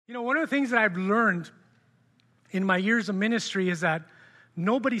One of the things that I've learned in my years of ministry is that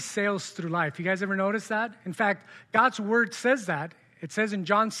nobody sails through life. You guys ever notice that? In fact, God's word says that. It says in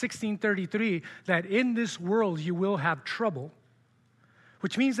John 16:33 that in this world you will have trouble,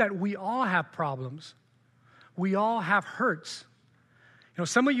 which means that we all have problems. We all have hurts.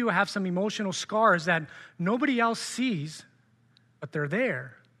 Some of you have some emotional scars that nobody else sees, but they're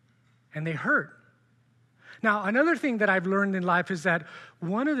there, and they hurt. Now, another thing that I've learned in life is that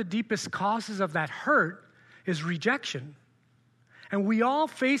one of the deepest causes of that hurt is rejection. And we all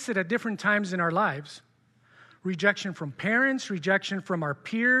face it at different times in our lives. Rejection from parents, rejection from our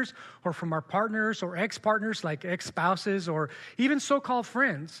peers, or from our partners or ex-partners like ex-spouses, or even so-called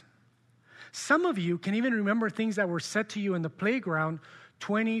friends. Some of you can even remember things that were said to you in the playground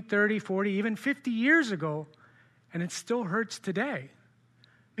 20, 30, 40, even 50 years ago, and it still hurts today.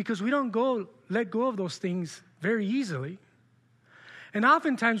 Because we don't let go of those things very easily. And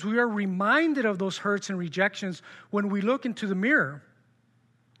oftentimes we are reminded of those hurts and rejections when we look into the mirror.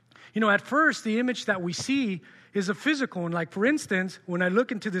 At first, the image that we see is a physical one. Like, for instance, when I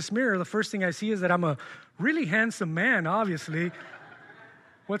look into this mirror, the first thing I see is that I'm a really handsome man, obviously.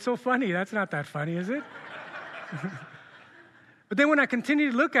 What's so funny? That's not that funny, is it? But then when I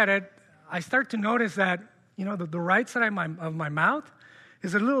continue to look at it, I start to notice that, the right side of my mouth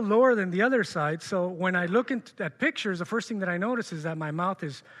is a little lower than the other side. So when I look at pictures, the first thing that I notice is that my mouth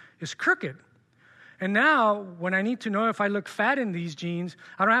is crooked. And now, when I need to know if I look fat in these jeans,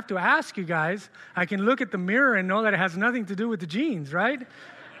 I don't have to ask you guys. I can look at the mirror and know that it has nothing to do with the jeans, right?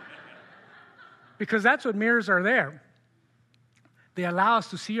 Because that's what mirrors are there. They allow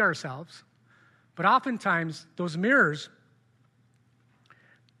us to see ourselves. But oftentimes, those mirrors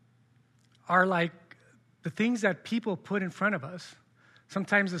are like the things that people put in front of us.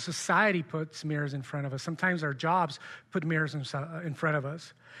 Sometimes the society puts mirrors in front of us. Sometimes our jobs put mirrors in front of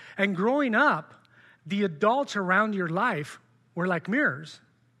us. And growing up, the adults around your life were like mirrors.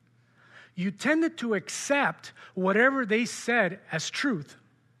 You tended to accept whatever they said as truth.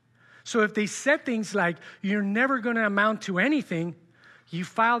 So if they said things like, you're never going to amount to anything, you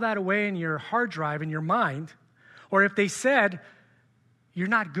file that away in your hard drive, in your mind. Or if they said, you're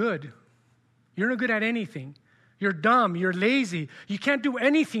not good, you're not good at anything, you're dumb, you're lazy, you can't do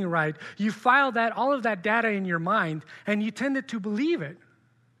anything right, you file all of that data in your mind, and you tended to believe it.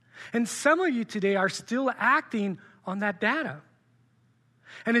 And some of you today are still acting on that data.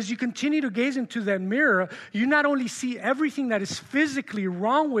 And as you continue to gaze into that mirror, you not only see everything that is physically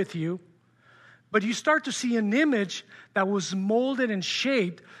wrong with you, but you start to see an image that was molded and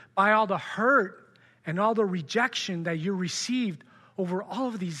shaped by all the hurt and all the rejection that you received over all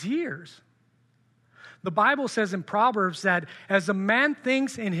of these years. The Bible says in Proverbs that as a man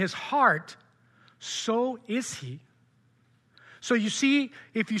thinks in his heart, so is he. So you see,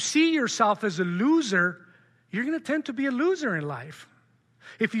 if you see yourself as a loser, you're going to tend to be a loser in life.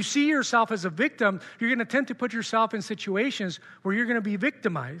 If you see yourself as a victim, you're going to tend to put yourself in situations where you're going to be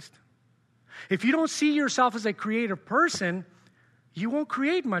victimized. If you don't see yourself as a creative person, you won't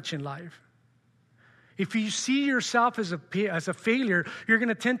create much in life. If you see yourself as a failure, you're going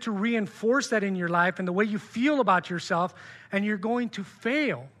to tend to reinforce that in your life and the way you feel about yourself, and you're going to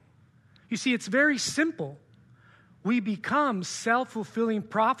fail. You see, it's very simple. We become self-fulfilling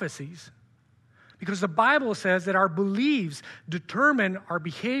prophecies because the Bible says that our beliefs determine our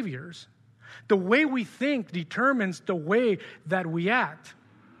behaviors. The way we think determines the way that we act.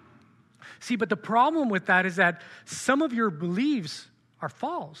 See, but the problem with that is that some of your beliefs are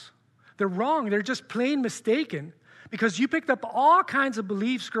false. They're wrong. They're just plain mistaken because you picked up all kinds of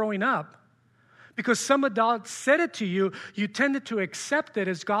beliefs growing up. Because some adult said it to you, you tended to accept it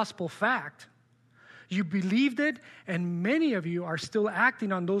as gospel fact. You believed it, and many of you are still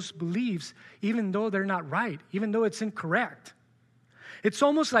acting on those beliefs even though they're not right, even though it's incorrect. It's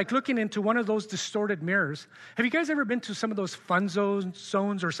almost like looking into one of those distorted mirrors. Have you guys ever been to some of those fun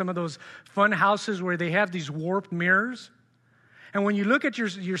zones or some of those fun houses where they have these warped mirrors? And when you look at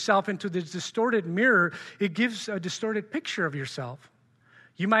yourself into this distorted mirror, it gives a distorted picture of yourself.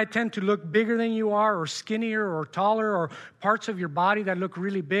 You might tend to look bigger than you are, or skinnier, or taller, or parts of your body that look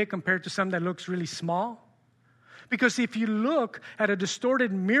really big compared to some that looks really small. Because if you look at a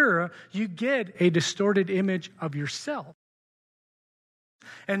distorted mirror, you get a distorted image of yourself.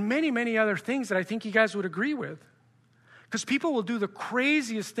 And many, many other things that I think you guys would agree with. Because people will do the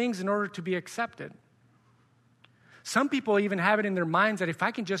craziest things in order to be accepted. Some people even have it in their minds that if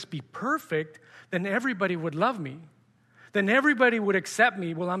I can just be perfect, then everybody would love me. Then everybody would accept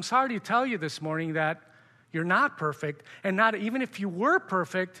me. Well, I'm sorry to tell you this morning that you're not perfect. And not even if you were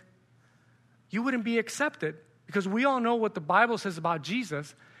perfect, you wouldn't be accepted. Because we all know what the Bible says about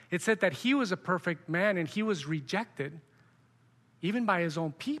Jesus. it said that he was a perfect man and he was rejected even by his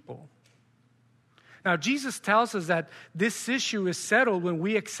own people. Now, Jesus tells us that this issue is settled when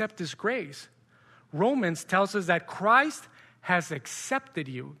we accept his grace. Romans tells us that Christ has accepted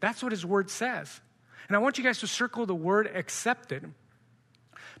you. That's what his word says. And I want you guys to circle the word accepted.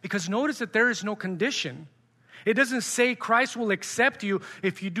 Because notice that there is no condition. It doesn't say Christ will accept you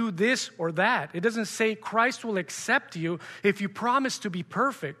if you do this or that. It doesn't say Christ will accept you if you promise to be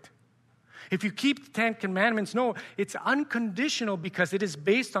perfect. If you keep the 10 Commandments. No, it's unconditional because it is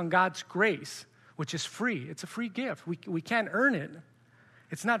based on God's grace, which is free. It's a free gift. We can't earn it.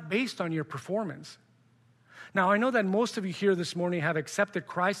 It's not based on your performance. Now, I know that most of you here this morning have accepted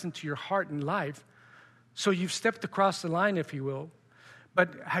Christ into your heart and life. So you've stepped across the line, if you will.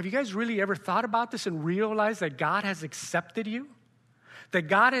 But have you guys really ever thought about this and realized that God has accepted you? That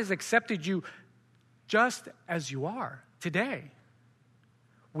God has accepted you just as you are today,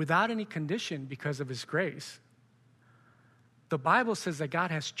 without any condition because of his grace. The Bible says that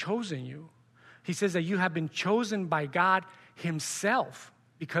God has chosen you. He says that you have been chosen by God himself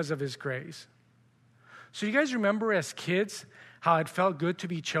because of his grace. So you guys remember as kids how it felt good to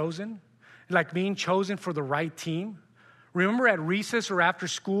be chosen? Like being chosen for the right team? Remember at recess or after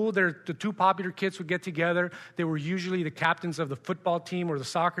school, the two popular kids would get together. They were usually the captains of the football team or the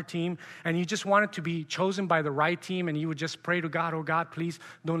soccer team, and you just wanted to be chosen by the right team, and you would just pray to God, oh God, please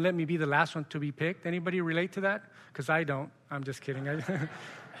don't let me be the last one to be picked. Anybody relate to that? Because I don't. I'm just kidding.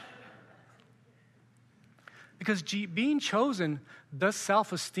 Because being chosen does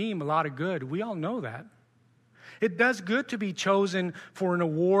self-esteem a lot of good. We all know that. It does good to be chosen for an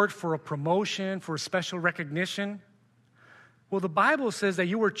award, for a promotion, for a special recognition. Well, the Bible says that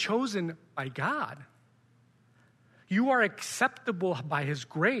you were chosen by God. You are acceptable by his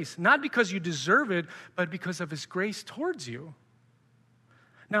grace, not because you deserve it, but because of his grace towards you.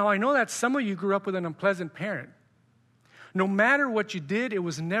 Now, I know that some of you grew up with an unpleasant parent. No matter what you did, it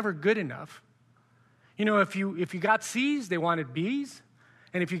was never good enough. You know, if you got C's, they wanted B's.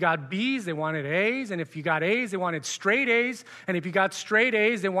 And if you got B's, they wanted A's. And if you got A's, they wanted straight A's. And if you got straight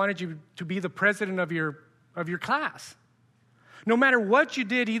A's, they wanted you to be the president of your class. No matter what you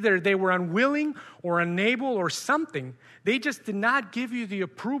did, either they were unwilling or unable or something. They just did not give you the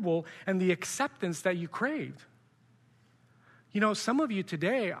approval and the acceptance that you craved. You know, some of you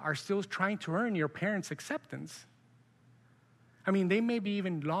today are still trying to earn your parents' acceptance. I mean, they may be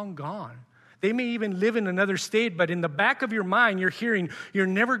even long gone. They may even live in another state, but in the back of your mind, you're hearing, you're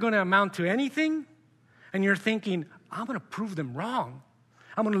never going to amount to anything. And you're thinking, I'm going to prove them wrong.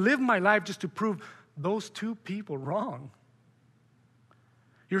 I'm going to live my life just to prove those two people wrong.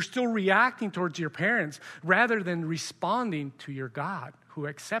 You're still reacting towards your parents rather than responding to your God who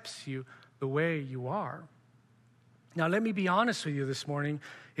accepts you the way you are. Now, let me be honest with you this morning.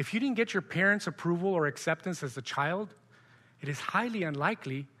 If you didn't get your parents' approval or acceptance as a child, it is highly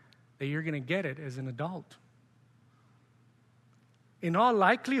unlikely that you're going to get it as an adult. In all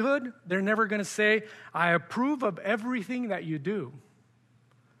likelihood, they're never going to say, I approve of everything that you do.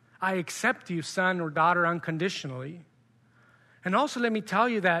 I accept you, son or daughter, unconditionally. And also, let me tell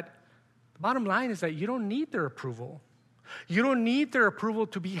you that the bottom line is that you don't need their approval. You don't need their approval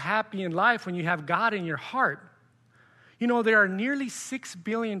to be happy in life when you have God in your heart. You know, there are nearly 6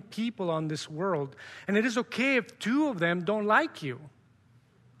 billion people on this world, and it is okay if 2 of them don't like you.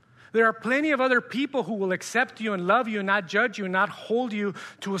 There are plenty of other people who will accept you and love you and not judge you and not hold you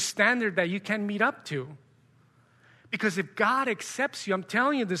to a standard that you can meet up to. Because if God accepts you, I'm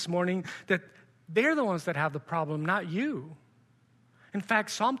telling you this morning that they're the ones that have the problem, not you. In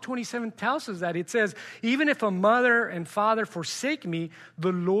fact, Psalm 27 tells us that. It says, even if a mother and father forsake me,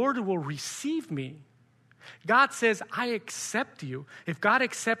 the Lord will receive me. God says, I accept you. If God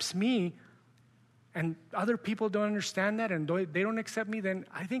accepts me and other people don't understand that and they don't accept me, then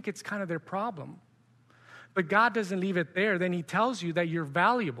I think it's kind of their problem. But God doesn't leave it there. Then he tells you that you're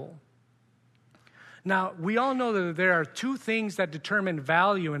valuable. Now, we all know that there are 2 things that determine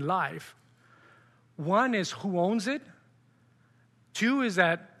value in life. One is who owns it. 2 is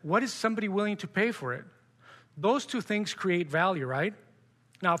that what is somebody willing to pay for it? Those 2 things create value, right?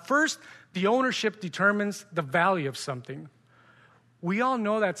 Now, first, the ownership determines the value of something. We all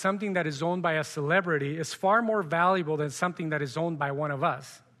know that something that is owned by a celebrity is far more valuable than something that is owned by one of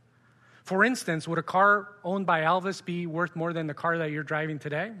us. For instance, would a car owned by Elvis be worth more than the car that you're driving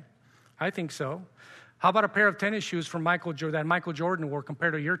today? I think so. How about a pair of tennis shoes from that Michael Jordan wore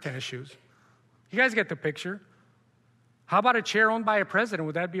compared to your tennis shoes? You guys get the picture. How about a chair owned by a president?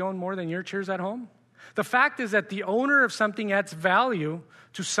 Would that be owned more than your chairs at home? The fact is that the owner of something adds value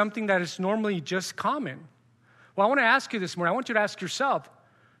to something that is normally just common. Well, I want to ask you this morning, I want you to ask yourself,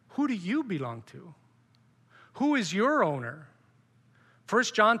 who do you belong to? Who is your owner? 1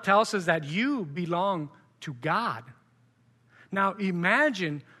 John tells us that you belong to God. Now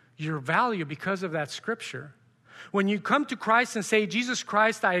imagine your value because of that scripture. When you come to Christ and say, Jesus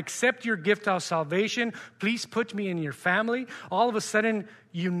Christ, I accept your gift of salvation. Please put me in your family. All of a sudden,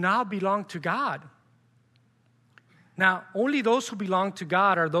 you now belong to God. Now, only those who belong to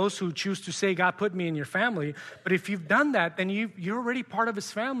God are those who choose to say, God, put me in your family. But if you've done that, then you're already part of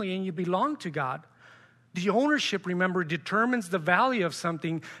his family and you belong to God. The ownership, remember, determines the value of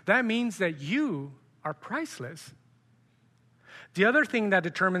something. That means that you are priceless. The other thing that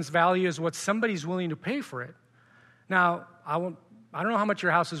determines value is what somebody's willing to pay for it. Now, I don't know how much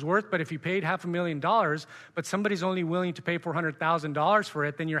your house is worth, but if you paid $500,000, but somebody's only willing to pay $400,000 for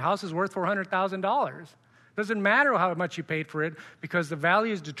it, then your house is worth $400,000. Doesn't matter how much you paid for it because the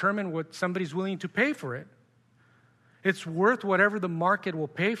value is determined what somebody's willing to pay for it. It's worth whatever the market will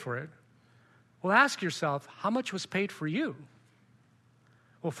pay for it. Well, ask yourself, how much was paid for you?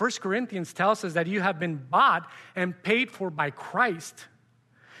 Well, 1 Corinthians tells us that you have been bought and paid for by Christ.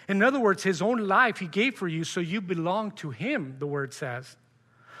 In other words, his own life he gave for you, so you belong to him, the word says.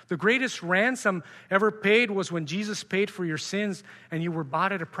 The greatest ransom ever paid was when Jesus paid for your sins and you were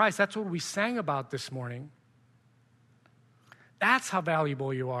bought at a price. That's what we sang about this morning. That's how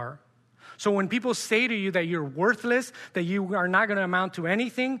valuable you are. So when people say to you that you're worthless, that you are not going to amount to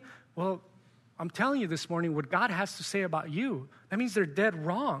anything, well, I'm telling you this morning what God has to say about you. That means they're dead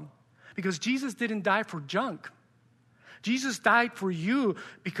wrong because Jesus didn't die for junk. Jesus died for you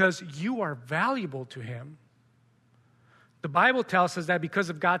because you are valuable to him. The Bible tells us that because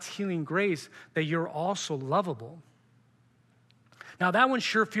of God's healing grace, that you're also lovable. Now that one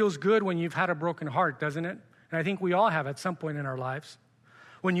sure feels good when you've had a broken heart, doesn't it? And I think we all have at some point in our lives.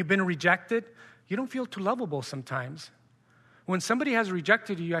 When you've been rejected, you don't feel too lovable sometimes. When somebody has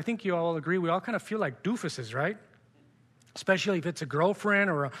rejected you, I think you all agree, we all kind of feel like doofuses, right? Especially if it's a girlfriend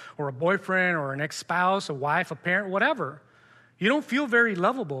or a boyfriend or an ex-spouse, a wife, a parent, whatever. You don't feel very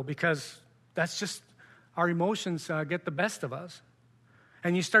lovable because that's just our emotions get the best of us.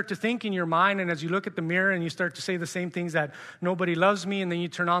 And you start to think in your mind, and as you look at the mirror and you start to say the same things that nobody loves me, and then you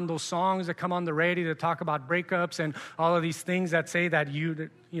turn on those songs that come on the radio that talk about breakups and all of these things that say that you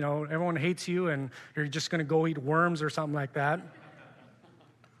know, everyone hates you and you're just going to go eat worms or something like that.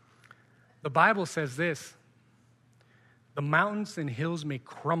 The Bible says this, the mountains and hills may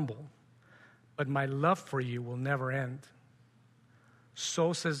crumble, but my love for you will never end.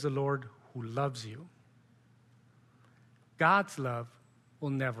 So says the Lord who loves you. God's love will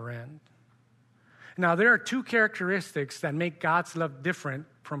never end. Now, there are two characteristics that make God's love different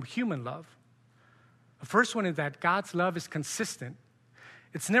from human love. The first one is that God's love is consistent.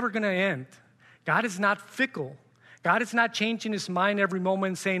 It's never going to end. God is not fickle. God is not changing his mind every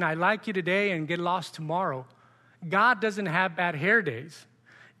moment saying, I like you today and get lost tomorrow. God doesn't have bad hair days.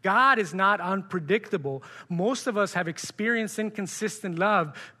 God is not unpredictable. Most of us have experienced inconsistent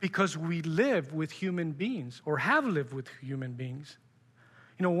love because we live with human beings or have lived with human beings.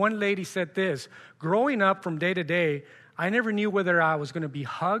 You know, one lady said this, growing up from day to day, I never knew whether I was going to be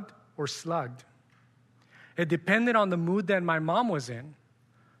hugged or slugged. It depended on the mood that my mom was in.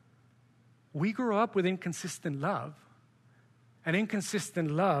 We grew up with inconsistent love, and inconsistent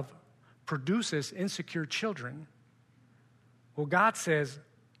love produces insecure children. Well, God says,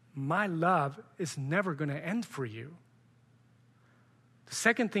 my love is never going to end for you. The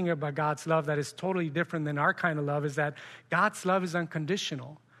second thing about God's love that is totally different than our kind of love is that God's love is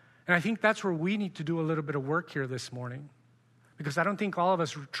unconditional. And I think that's where we need to do a little bit of work here this morning, because I don't think all of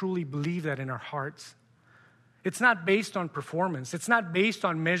us truly believe that in our hearts. It's not based on performance. It's not based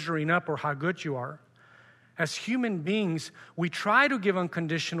on measuring up or how good you are. As human beings, we try to give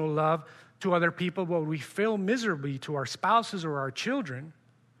unconditional love to other people, but we fail miserably to our spouses or our children.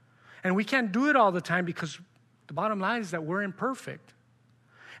 And we can't do it all the time because the bottom line is that we're imperfect.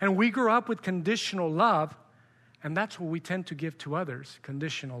 And we grew up with conditional love, and that's what we tend to give to others,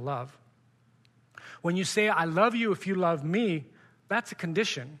 conditional love. When you say, I love you if you love me, that's a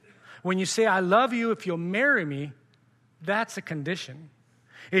condition. When you say, I love you if you'll marry me, that's a condition.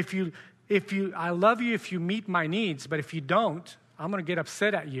 I love you if you meet my needs, but if you don't, I'm going to get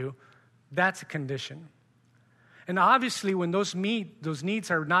upset at you, that's a condition. And obviously, when those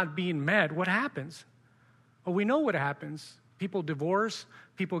needs are not being met, what happens? Well, we know what happens. People divorce,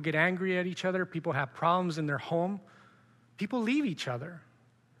 people get angry at each other, people have problems in their home, people leave each other.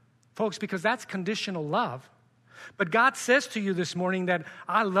 Folks, because that's conditional love. But God says to you this morning that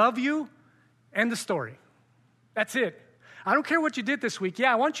I love you, end the story. That's it. I don't care what you did this week.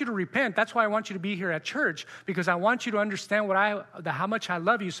 Yeah, I want you to repent. That's why I want you to be here at church, because I want you to understand how much I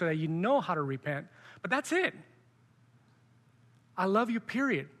love you so that you know how to repent. But that's it. I love you,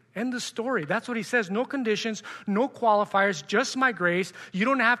 period. End the story. That's what he says. No conditions, no qualifiers, just my grace. You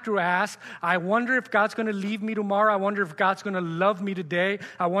don't have to ask, I wonder if God's going to leave me tomorrow. I wonder if God's going to love me today.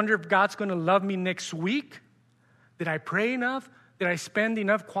 I wonder if God's going to love me next week. Did I pray enough? Did I spend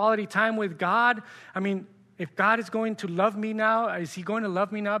enough quality time with God? I mean, if God is going to love me now, is he going to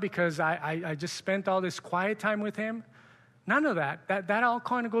love me now because I just spent all this quiet time with him? None of that. That all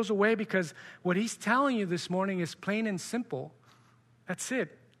kind of goes away, because what he's telling you this morning is plain and simple. That's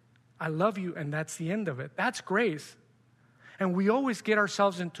it. I love you, and that's the end of it. That's grace. And we always get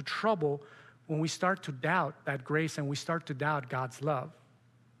ourselves into trouble when we start to doubt that grace and we start to doubt God's love.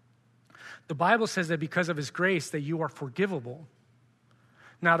 The Bible says that because of his grace that you are forgivable.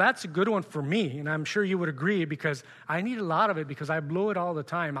 Now, that's a good one for me, and I'm sure you would agree, because I need a lot of it because I blow it all the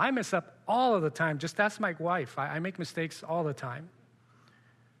time. I mess up all of the time. Just ask my wife. I make mistakes all the time.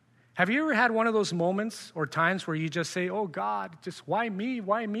 Have you ever had one of those moments or times where you just say, oh, God, just why me?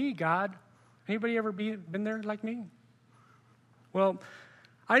 Why me, God? Anybody ever been there like me? Well,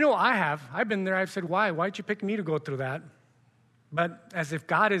 I know I have. I've been there. I've said, why? Why'd you pick me to go through that? But as if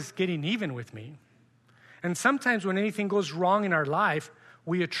God is getting even with me. And sometimes when anything goes wrong in our life,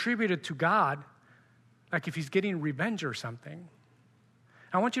 we attribute it to God, like if he's getting revenge or something.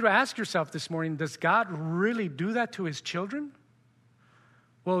 I want you to ask yourself this morning, does God really do that to his children?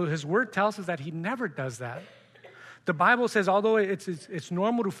 Well, his word tells us that he never does that. The Bible says, although it's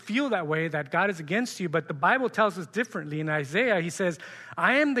normal to feel that way, that God is against you, but the Bible tells us differently. In Isaiah, he says,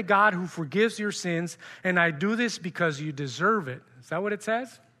 I am the God who forgives your sins, and I do this because you deserve it. Is that what it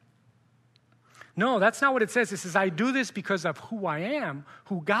says? No, that's not what it says. It says, I do this because of who I am,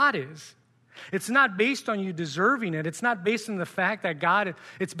 who God is. It's not based on you deserving it. It's not based on the fact that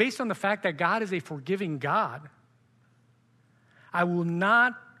it's based on the fact that God is a forgiving God. I will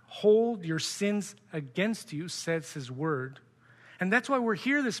not hold your sins against you, says his word. And that's why we're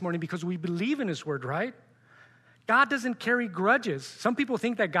here this morning, because we believe in his word, right? God doesn't carry grudges. Some people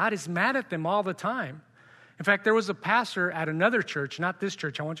think that God is mad at them all the time. In fact, there was a pastor at another church, not this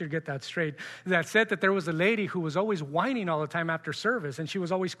church, I want you to get that straight, that said that there was a lady who was always whining all the time after service, and she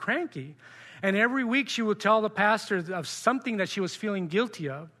was always cranky. And every week she would tell the pastor of something that she was feeling guilty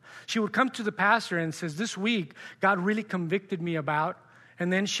of. She would come to the pastor and says, this week, God really convicted me about,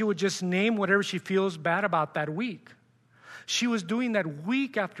 and then she would just name whatever she feels bad about that week. She was doing that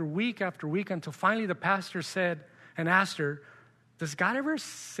week after week after week until finally the pastor said and asked her, does God ever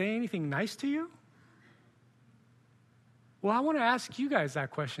say anything nice to you? Well, I want to ask you guys that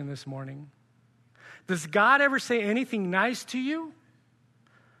question this morning. Does God ever say anything nice to you?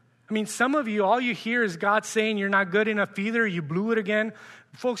 I mean, some of you, all you hear is God saying you're not good enough either, you blew it again.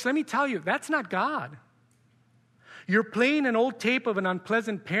 Folks, let me tell you, that's not God. You're playing an old tape of an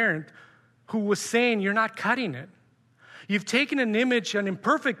unpleasant parent who was saying you're not cutting it. You've taken an image, an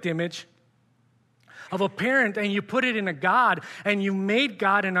imperfect image of a parent, and you put it in a God, and you made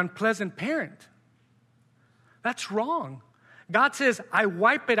God an unpleasant parent. That's wrong. God says, I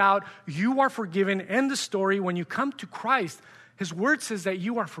wipe it out. You are forgiven. End the story. When you come to Christ, his word says that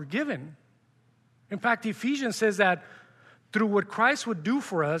you are forgiven. In fact, Ephesians says that through what Christ would do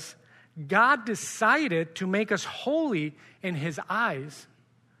for us, God decided to make us holy in his eyes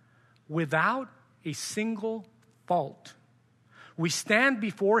without a single fault. We stand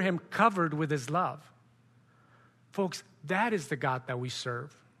before him covered with his love. Folks, that is the God that we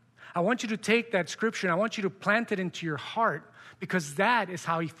serve. I want you to take that scripture and I want you to plant it into your heart, because that is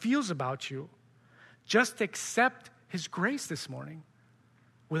how he feels about you. Just accept his grace this morning.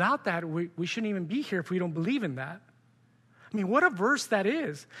 Without that, we shouldn't even be here if we don't believe in that. I mean, what a verse that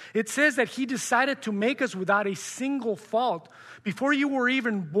is. It says that he decided to make us without a single fault. Before you were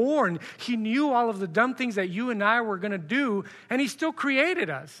even born, he knew all of the dumb things that you and I were going to do, and he still created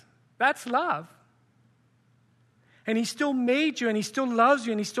us. That's love. And he still made you, and he still loves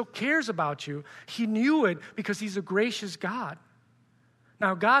you, and he still cares about you. He knew it because he's a gracious God.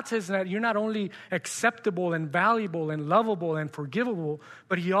 Now, God says that you're not only acceptable and valuable and lovable and forgivable,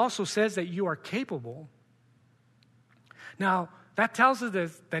 but he also says that you are capable. Now, that tells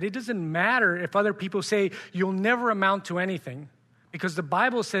us that it doesn't matter if other people say you'll never amount to anything, because the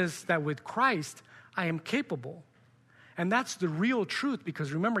Bible says that with Christ, I am capable. And that's the real truth,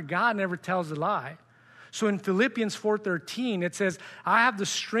 because remember, God never tells a lie. So in Philippians 4:13, it says, I have the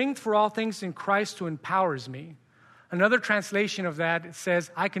strength for all things in Christ who empowers me. Another translation of that says,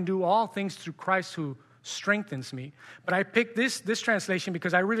 I can do all things through Christ who strengthens me. But I picked this translation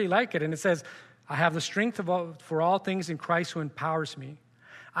because I really like it. And it says, I have the strength for all things in Christ who empowers me.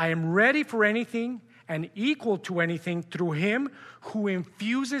 I am ready for anything and equal to anything through him who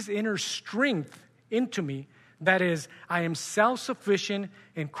infuses inner strength into me. That is, I am self-sufficient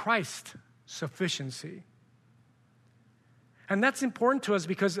in Christ's sufficiency. And that's important to us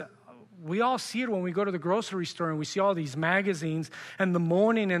because we all see it when we go to the grocery store and we see all these magazines and the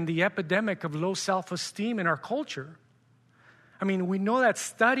moaning and the epidemic of low self-esteem in our culture. I mean, we know that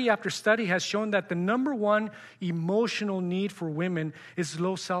study after study has shown that the number one emotional need for women is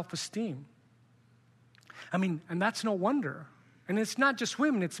low self-esteem. I mean, and that's no wonder. And it's not just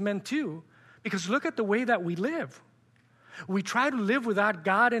women, it's men too. Because look at the way that we live. We try to live without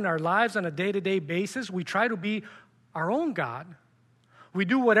God in our lives on a day-to-day basis. We try to be our own God. We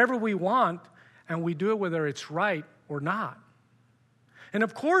do whatever we want, and we do it whether it's right or not. And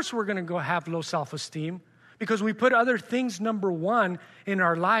of course we're going to go have low self-esteem because we put other things number one in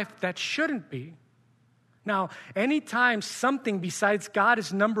our life that shouldn't be. Now, anytime something besides God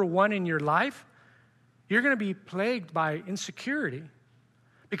is number one in your life, you're going to be plagued by insecurity.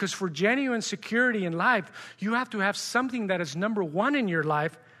 Because for genuine security in life, you have to have something that is number one in your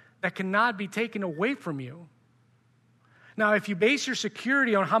life that cannot be taken away from you. Now, if you base your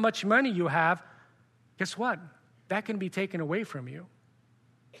security on how much money you have, guess what? That can be taken away from you.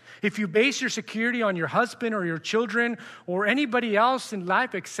 If you base your security on your husband or your children or anybody else in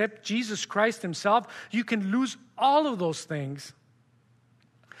life except Jesus Christ himself, you can lose all of those things.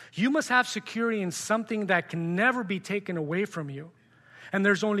 You must have security in something that can never be taken away from you. And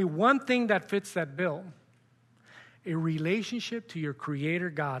there's only one thing that fits that bill: a relationship to your Creator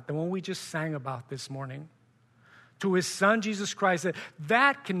God, the one we just sang about this morning, to his Son, Jesus Christ.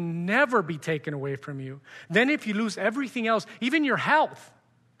 That can never be taken away from you. Then if you lose everything else, even your health,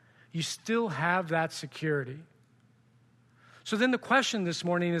 you still have that security. So then the question this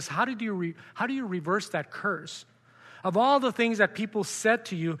morning is, how do you reverse that curse? Of all the things that people said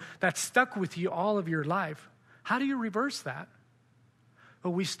to you that stuck with you all of your life, how do you reverse that?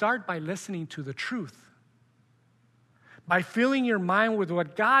 Well, we start by listening to the truth. By filling your mind with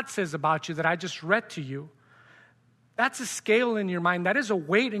what God says about you that I just read to you. That's a scale in your mind. That is a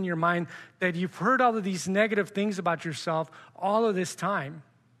weight in your mind that you've heard all of these negative things about yourself all of this time.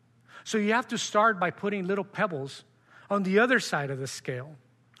 So you have to start by putting little pebbles on the other side of the scale.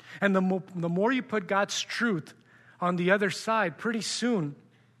 And the more you put God's truth on the other side, pretty soon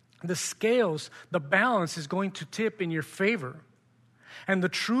the scales, the balance is going to tip in your favor. And the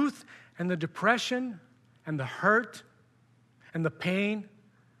truth and the depression and the hurt and the pain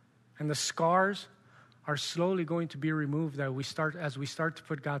and the scars are slowly going to be removed as we start to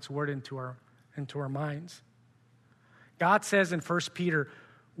put God's word into our minds. God says in 1 Peter,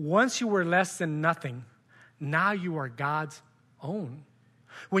 once you were less than nothing, now you are God's own.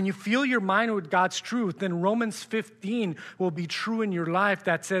 When you fill your mind with God's truth, then Romans 15 will be true in your life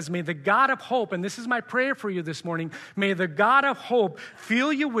that says, may the God of hope, and this is my prayer for you this morning, may the God of hope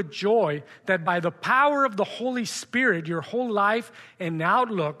fill you with joy that by the power of the Holy Spirit, your whole life and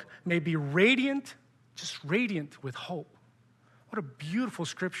outlook may be radiant, just radiant with hope. What a beautiful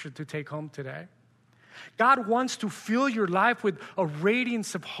scripture to take home today. God wants to fill your life with a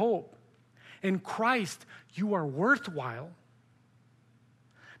radiance of hope. In Christ, you are worthwhile.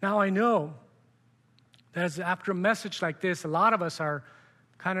 Now, I know that after a message like this, a lot of us are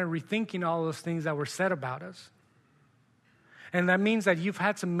kind of rethinking all those things that were said about us. And that means that you've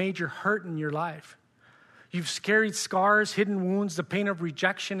had some major hurt in your life. You've carried scars, hidden wounds, the pain of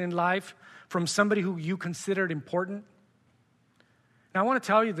rejection in life from somebody who you considered important. Now, I want to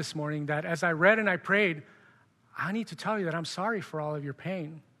tell you this morning that as I read and I prayed, I need to tell you that I'm sorry for all of your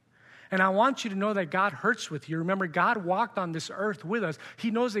pain. And I want you to know that God hurts with you. Remember, God walked on this earth with us.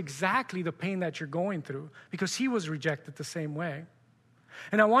 He knows exactly the pain that you're going through because he was rejected the same way.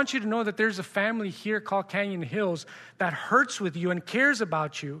 And I want you to know that there's a family here called Canyon Hills that hurts with you and cares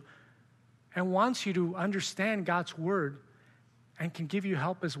about you and wants you to understand God's word and can give you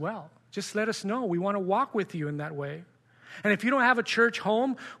help as well. Just let us know. We want to walk with you in that way. And if you don't have a church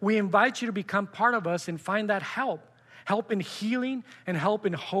home, we invite you to become part of us and find that help. Help in healing and help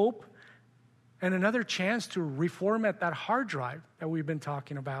in hope. And another chance to reformat that hard drive that we've been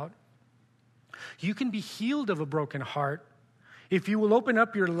talking about. You can be healed of a broken heart if you will open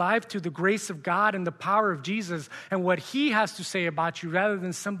up your life to the grace of God and the power of Jesus and what he has to say about you rather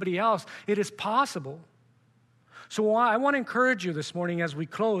than somebody else. It is possible. So I want to encourage you this morning as we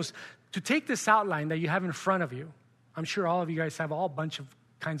close to take this outline that you have in front of you. I'm sure all of you guys have all bunch of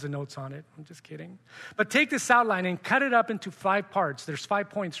kinds of notes on it. I'm just kidding. But take this outline and cut it up into 5 parts. There's 5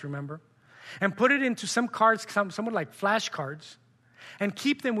 points, remember? And put it into some cards, somewhat like flashcards. and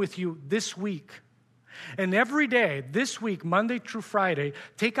keep them with you this week. And every day, this week, Monday through Friday,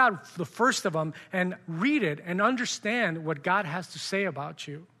 take out the first of them and read it and understand what God has to say about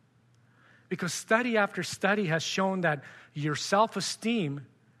you. Because study after study has shown that your self-esteem,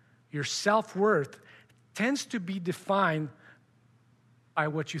 your self-worth, tends to be defined by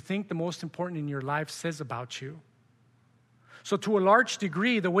what you think the most important in your life says about you. So to a large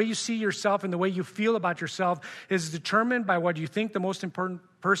degree, the way you see yourself and the way you feel about yourself is determined by what you think the most important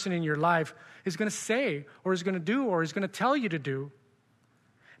person in your life is going to say or is going to do or is going to tell you to do.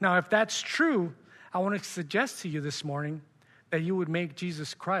 Now, if that's true, I want to suggest to you this morning that you would make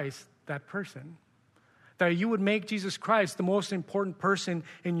Jesus Christ that person. That you would make Jesus Christ the most important person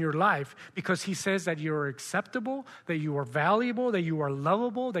in your life because he says that you are acceptable, that you are valuable, that you are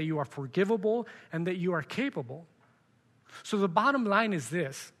lovable, that you are forgivable, and that you are capable. So the bottom line is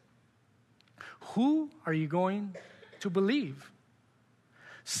this: who are you going to believe?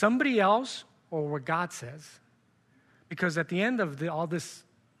 Somebody else or what God says? Because at the end of all this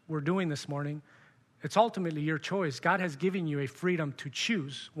we're doing this morning, it's ultimately your choice. God has given you a freedom to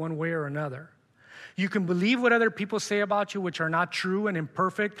choose one way or another. You can believe what other people say about you, which are not true and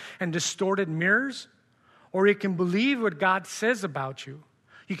imperfect and distorted mirrors, or you can believe what God says about you.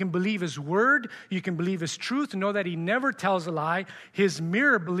 You can believe his word. You can believe his truth. Know that he never tells a lie. His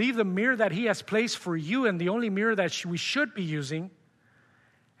mirror, believe the mirror that he has placed for you and the only mirror that we should be using,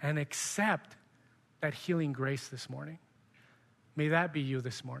 and accept that healing grace this morning. May that be you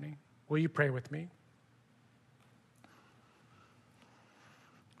this morning. Will you pray with me?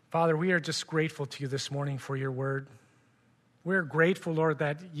 Father, we are just grateful to you this morning for your word. We're grateful, Lord,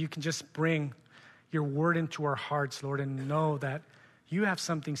 that you can just bring your word into our hearts, Lord, and know that you have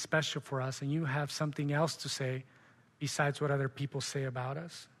something special for us and you have something else to say besides what other people say about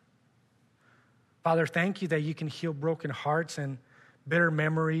us. Father, thank you that you can heal broken hearts and bitter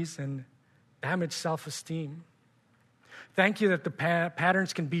memories and damaged self-esteem. Thank you that the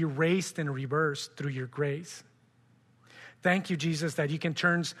patterns can be erased and reversed through your grace. Thank you, Jesus, that you can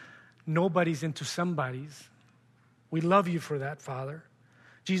turn nobodies into somebodies. We love you for that, Father.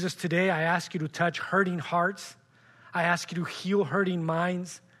 Jesus, today I ask you to touch hurting hearts. I ask you to heal hurting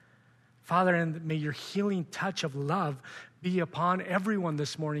minds. Father, and may your healing touch of love be upon everyone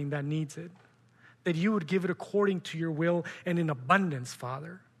this morning that needs it. That you would give it according to your will and in abundance,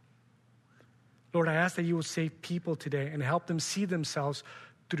 Father. Lord, I ask that you will save people today and help them see themselves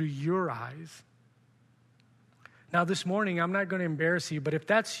through your eyes. Now, this morning, I'm not going to embarrass you, but if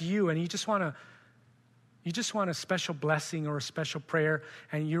that's you and you just want a special blessing or a special prayer,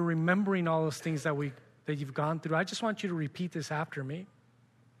 and you're remembering all those things that you've gone through, I just want you to repeat this after me.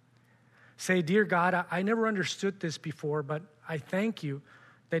 Say, dear God, I never understood this before, but I thank you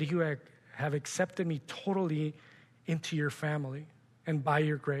that you have accepted me totally into your family and by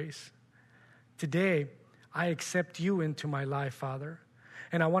your grace. Today, I accept you into my life, Father,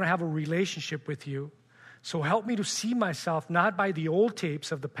 and I want to have a relationship with you. So help me to see myself not by the old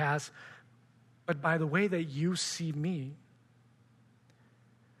tapes of the past, but by the way that you see me.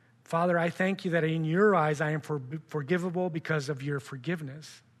 Father, I thank you that in your eyes I am forgivable because of your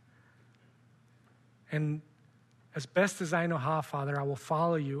forgiveness. And as best as I know how, Father, I will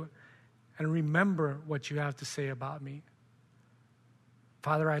follow you and remember what you have to say about me.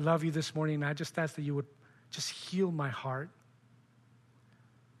 Father, I love you this morning, and I just ask that you would just heal my heart.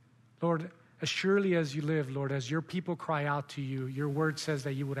 Lord, as surely as you live, Lord, as your people cry out to you, your word says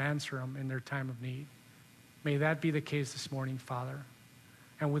that you would answer them in their time of need. May that be the case this morning, Father.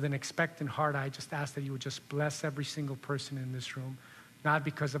 And with an expectant heart, I just ask that you would just bless every single person in this room, not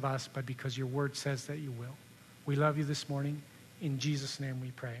because of us, but because your word says that you will. We love you this morning. In Jesus' name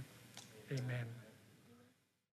we pray. Amen.